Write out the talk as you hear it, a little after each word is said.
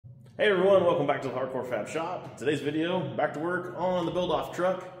Hey everyone, welcome back to the Hardcore Fab Shop. Today's video, back to work on the build-off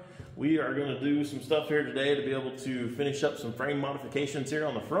truck. We are going to do some stuff here today to be able to finish up some frame modifications here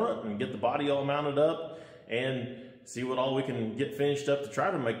on the front and get the body all mounted up and see what all we can get finished up to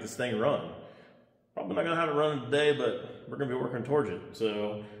try to make this thing run. Probably not going to have it running today, but we're going to be working towards it.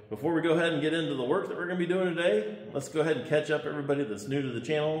 So before we go ahead and get into the work that we're going to be doing today, let's go ahead and catch up everybody that's new to the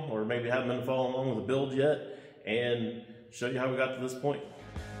channel or maybe haven't been following along with the build yet and show you how we got to this point.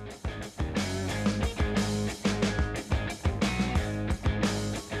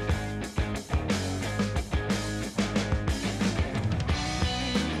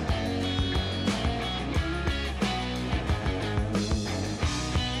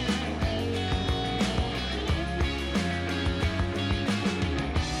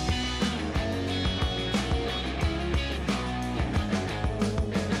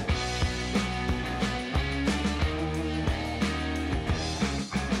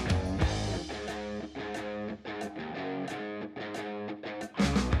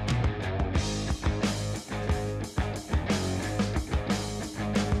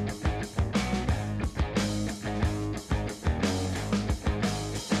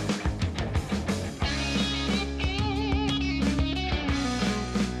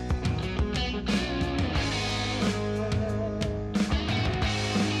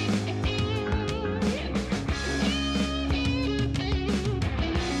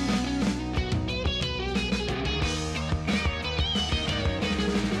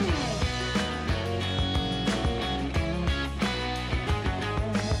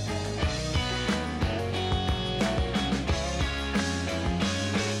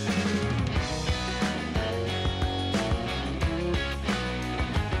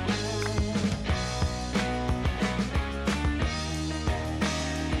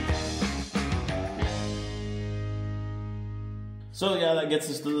 So yeah, that gets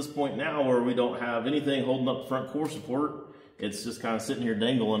us to this point now where we don't have anything holding up the front core support. It's just kind of sitting here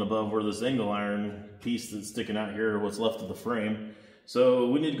dangling above where this angle iron piece that's sticking out here, what's left of the frame.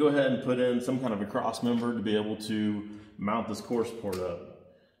 So we need to go ahead and put in some kind of a cross member to be able to mount this core support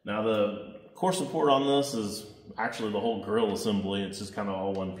up. Now the core support on this is actually the whole grill assembly. It's just kind of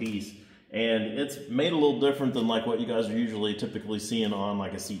all one piece. And it's made a little different than like what you guys are usually typically seeing on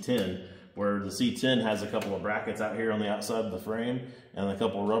like a C10. Where the C10 has a couple of brackets out here on the outside of the frame and a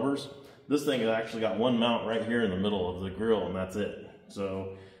couple of rubbers. This thing has actually got one mount right here in the middle of the grill and that's it.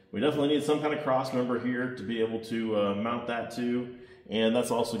 So we definitely need some kind of cross member here to be able to mount that to, and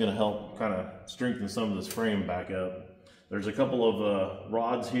that's also going to help kind of strengthen some of this frame back up. There's a couple of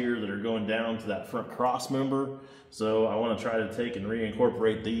rods here that are going down to that front cross member, so I want to try to take and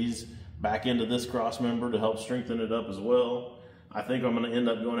reincorporate these back into this cross member to help strengthen it up as well. I think I'm going to end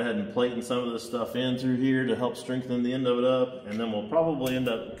up going ahead and plating some of this stuff in through here to help strengthen the end of it up, and then we'll probably end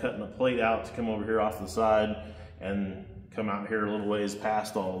up cutting a plate out to come over here off the side and come out here a little ways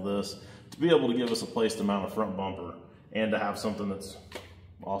past all of this to be able to give us a place to mount a front bumper and to have something that's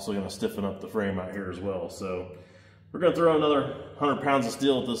also going to stiffen up the frame out here as well. So we're going to throw another 100 pounds of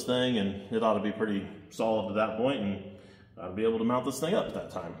steel at this thing and it ought to be pretty solid to that point, and I'll be able to mount this thing up at that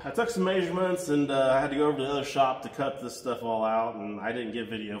time. I took some measurements and I had to go over to the other shop to cut this stuff all out, and I didn't get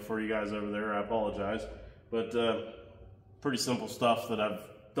video for you guys over there, I apologize. But pretty simple stuff that I've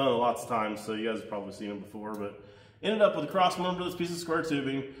done lots of times, so you guys have probably seen it before. But ended up with a cross member, this piece of square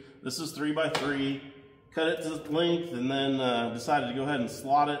tubing. This is 3x3, cut it to length, and then decided to go ahead and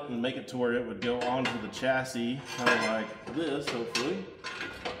slot it and make it to where it would go onto the chassis, kind of like this, hopefully.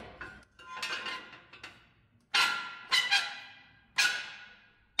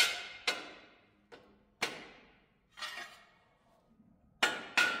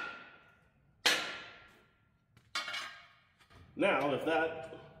 Now, if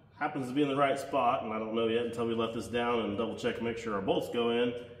that happens to be in the right spot, and I don't know yet until we let this down and double check and make sure our bolts go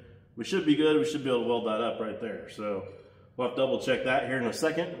in, we should be good. We should be able to weld that up right there. So we'll have to double check that here in a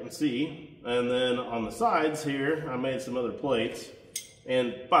second and see. And then on the sides here, I made some other plates.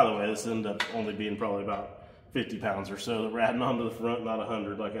 And by the way, this ended up only being probably about 50 pounds or so that we're adding onto the front, not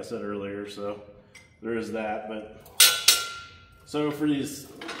 100 like I said earlier. So there is that. But so for these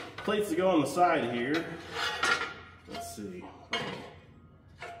plates to go on the side here, let's see.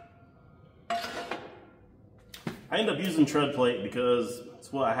 I end up using tread plate because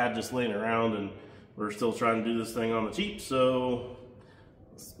it's what I had just laying around, and we're still trying to do this thing on the cheap, so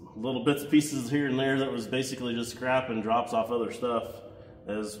little bits and pieces here and there that was basically just scrap and drops off other stuff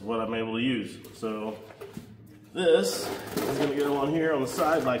is what I'm able to use. So this is going to go on here on the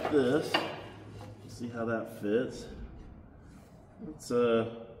side like this. Let's see how that fits. It's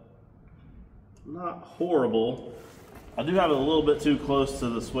not horrible. I do have it a little bit too close to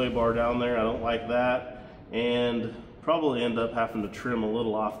the sway bar down there. I don't like that, and probably end up having to trim a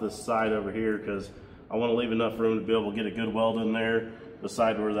little off this side over here because I want to leave enough room to be able to get a good weld in there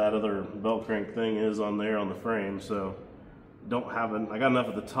beside where that other belt crank thing is on there on the frame. So I got enough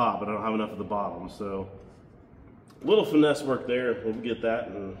at the top, but I don't have enough at the bottom. So a little finesse work there. We'll get that,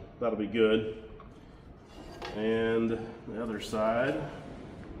 and that'll be good. And the other side.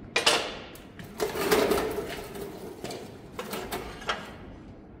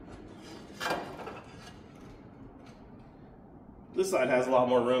 This side has a lot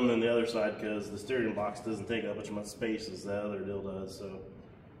more room than the other side because the steering box doesn't take up as much space as the other deal does. So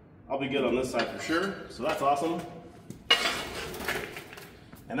I'll be good on this side for sure. So that's awesome.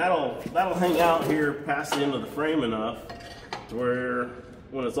 And that'll hang out here past the end of the frame enough to where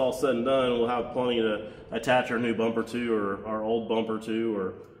when it's all said and done, we'll have plenty to attach our new bumper to, or our old bumper to,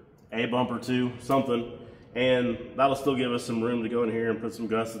 or a bumper to, something. And that'll still give us some room to go in here and put some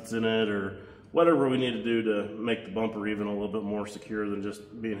gussets in it, or whatever we need to do to make the bumper even a little bit more secure than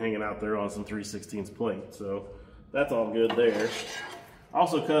just being hanging out there on some 3/16 plate. So that's all good there. I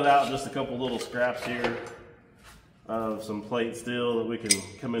also cut out just a couple little scraps here of some plate steel that we can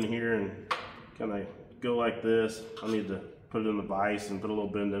come in here and kind of go like this. I need to put it in the vise and put a little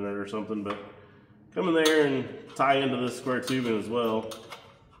bend in it or something, but come in there and tie into this square tubing as well.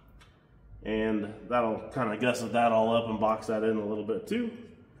 And that'll kind of gusset that all up and box that in a little bit too.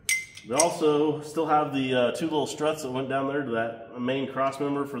 We also still have the two little struts that went down there to that main cross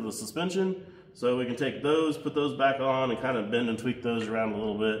member for the suspension. So we can take those, put those back on, and kind of bend and tweak those around a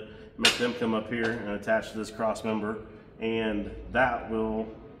little bit, make them come up here and attach to this cross member. And that will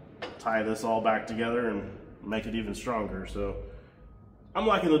tie this all back together and make it even stronger. So I'm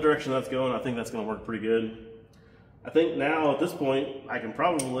liking the direction that's going. I think that's going to work pretty good. I think now at this point, I can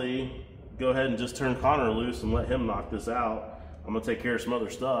probably go ahead and just turn Connor loose and let him knock this out. I'm gonna take care of some other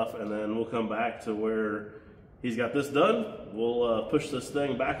stuff, and then we'll come back to where he's got this done. We'll push this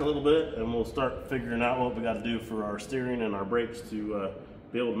thing back a little bit, and we'll start figuring out what we got to do for our steering and our brakes to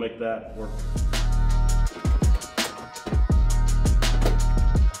be able to make that work.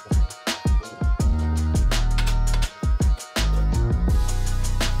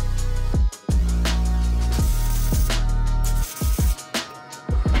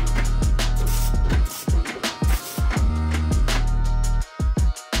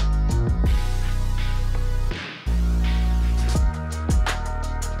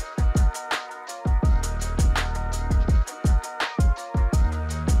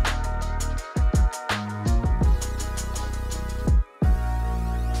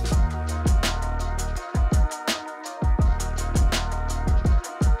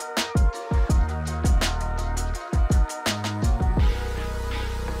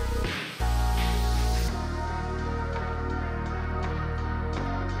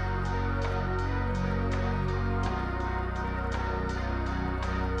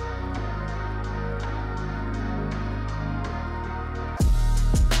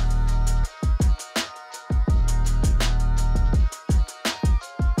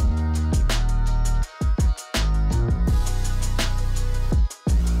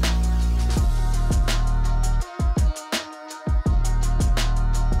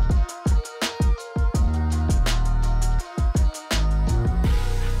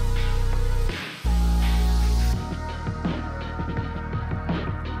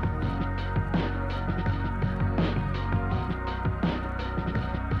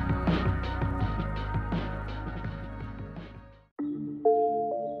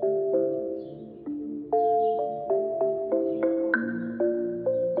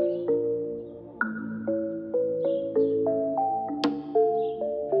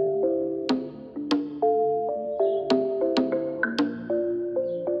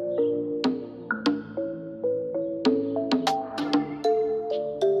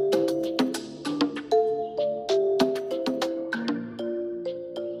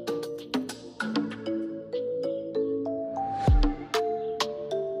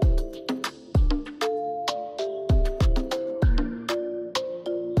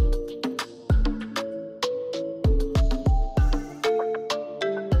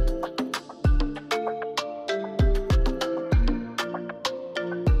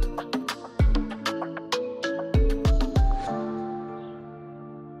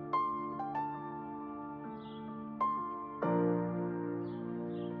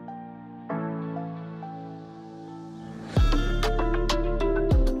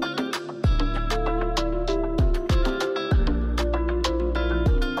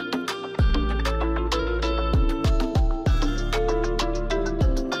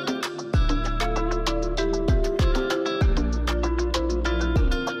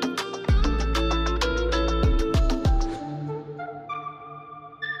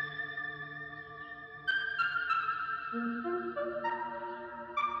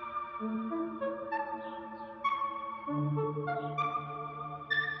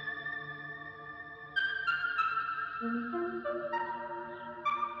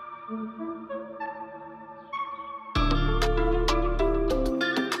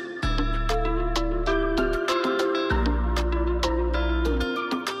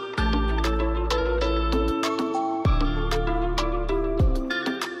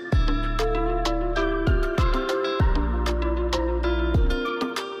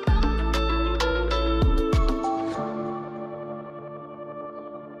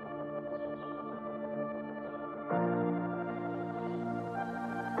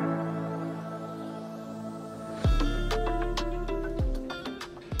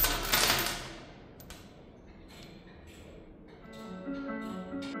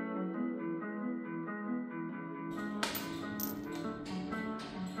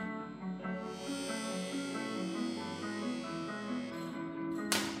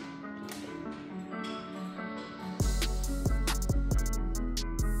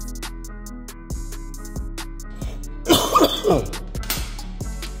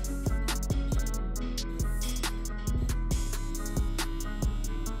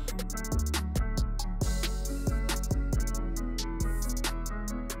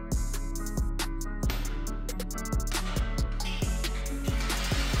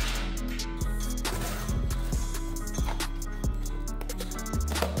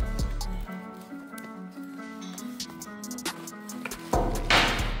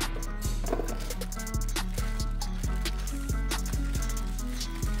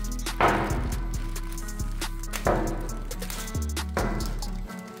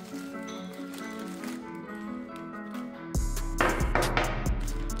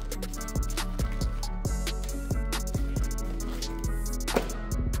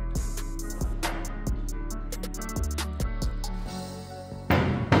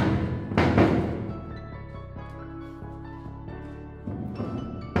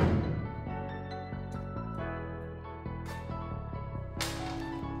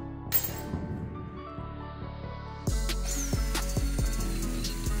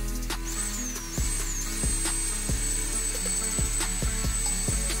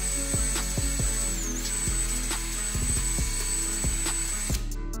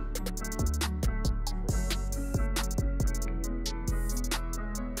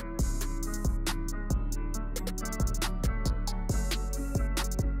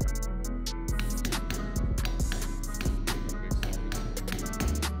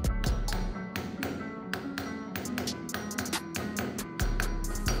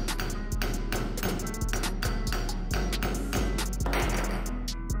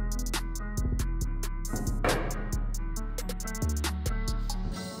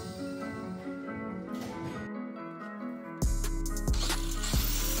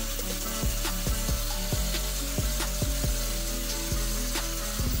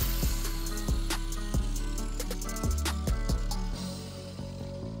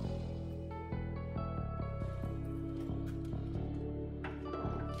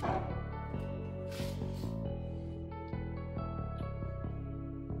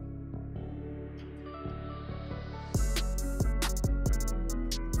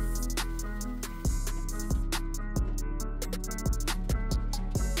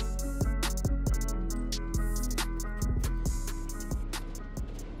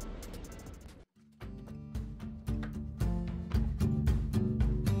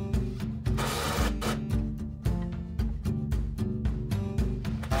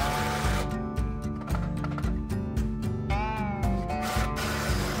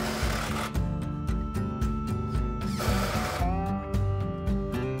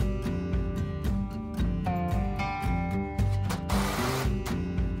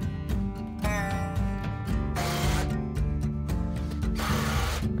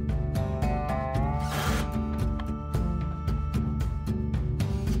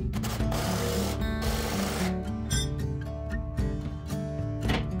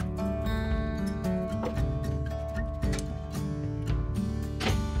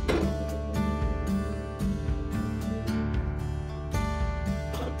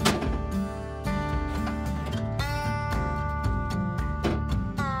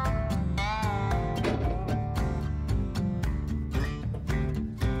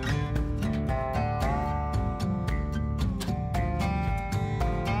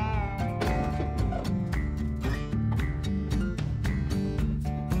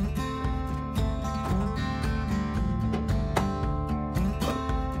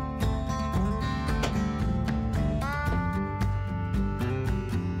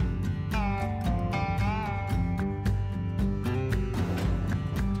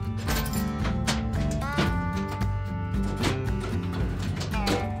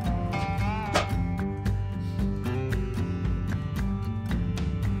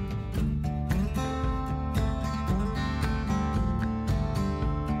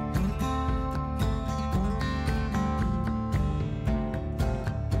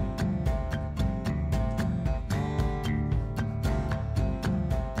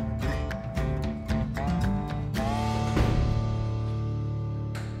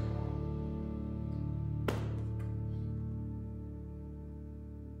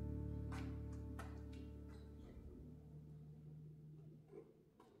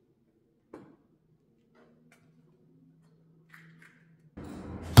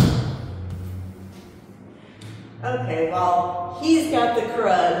 Okay, well, he's got the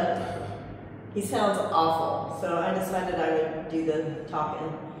crud. He sounds awful, so I decided I would do the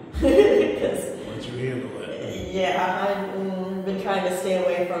talking. Because once you handle it. Yeah, I've been trying to stay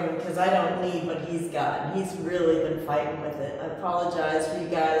away from him because I don't need what he's got. He's really been fighting with it. I apologize for you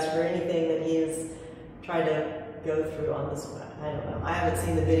guys for anything that he has tried to go through on this one. I don't know. I haven't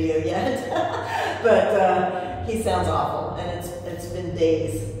seen the video yet, but he sounds awful, and it's been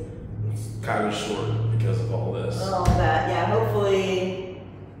days. It's kind of short because of all this. All that, yeah. Hopefully,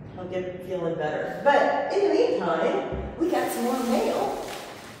 he'll get feeling better. But in the meantime, we got some more mail.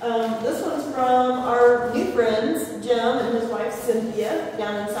 This one's from our new friends, Jim and his wife Cynthia,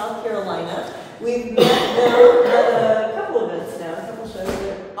 down in South Carolina. We've met them at a couple events now, a couple shows.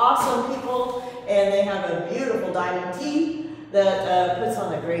 They're awesome people, and they have a beautiful diamond tea that puts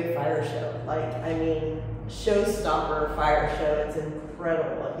on a great fire show. Like, I mean, showstopper fire show. It's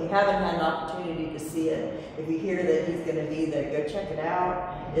incredible. If you haven't had an opportunity to see it, if you hear that he's going to be there, go check it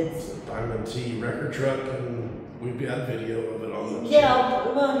out. It's a diamond tea record truck, and we've got video of it on the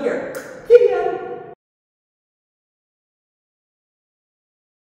channel. Well, here, video.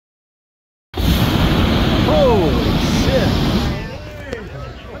 Holy shit!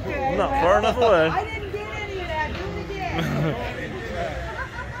 I'm not far enough away. I didn't get any of that. Do it again.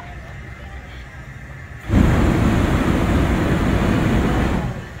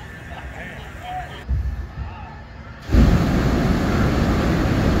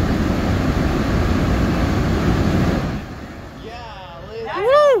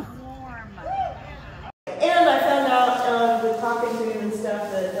 And I found out with talking to him and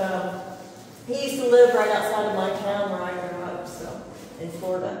stuff that he used to live right outside of my town where I grew up, so in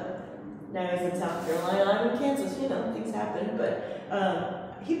Florida. Now he's in South Carolina. I'm in Kansas. You know, things happen,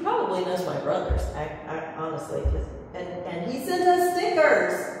 but he probably knows my brothers. I honestly, and he sent us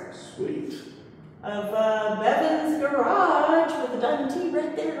stickers. Sweet. Of Bevan's garage with the diamond tea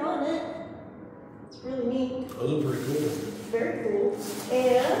right there on it. It's really neat. Those are pretty cool. Very cool.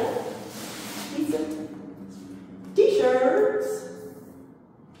 And he sent t-shirts.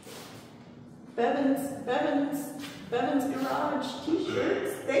 Bevan's garage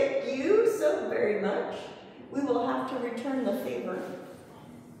t-shirts. Thank you so very much. We will have to return the favor.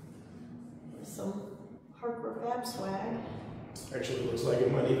 Some hardcore fab swag. Actually, it looks like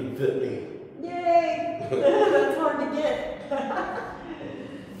it might even fit me. Yay! That's hard to get.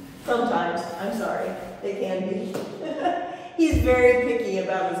 Sometimes, I'm sorry, they can be. He's very picky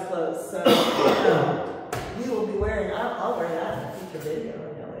about his clothes, so we will be wearing. I'll wear that in a future video. I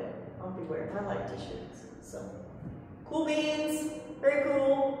know it. I'll be wearing. I like t-shirts. So cool beans, very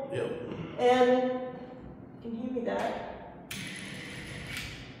cool. Yep. And you can hand me that.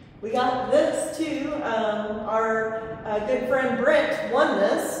 We got this too. Our good friend Brent won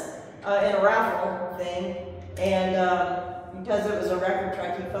this in a raffle thing, and because it was a record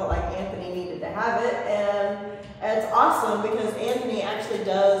truck, he felt like Anthony needed to have it, and it's awesome because Anthony actually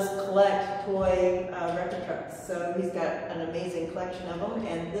does collect toy record trucks, so he's got an amazing collection of them,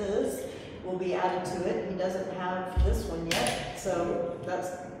 and this will be added to it. He doesn't have this one yet, so that's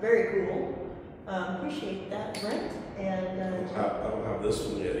very cool. Appreciate that, Brent. And I don't have this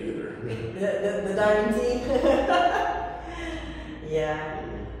one yet either. the diamond tea. Yeah.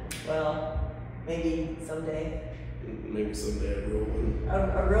 Well, maybe someday. Maybe someday a real one.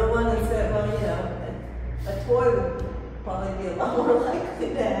 A real one instead. Well, you know, a toy would probably be a lot more likely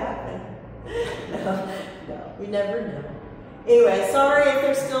to happen. No, we never know. Anyway, sorry if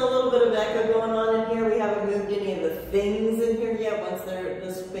there's still a little bit of echo going on in here. We haven't moved any of the things in here yet. Once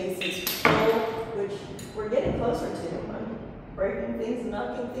the space is full, which we're getting closer to. I'm breaking things and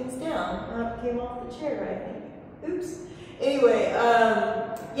knocking things down. I came off the chair, I think. Oops. Anyway,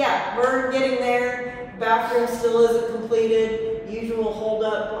 yeah, we're getting there. Bathroom still isn't completed. Usual hold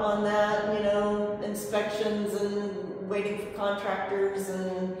up on that, you know, inspections and waiting for contractors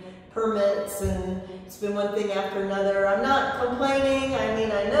and permits, and it's been one thing after another. I'm not complaining. I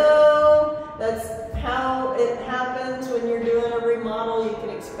mean, I know that's how it happens when you're doing a remodel. You can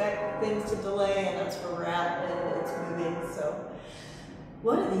expect things to delay, and that's where we're at, and it's moving. So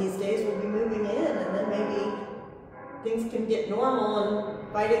one of these days we'll be moving in, and then maybe things can get normal,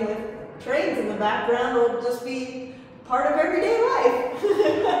 and fighting with trains in the background will just be part of everyday life.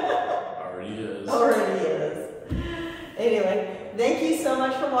 Already is. Already is. Anyway, thank you so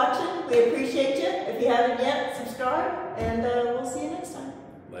much for watching. We appreciate you. If you haven't yet, subscribe, and we'll see you next time.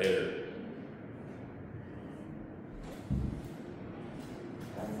 Later.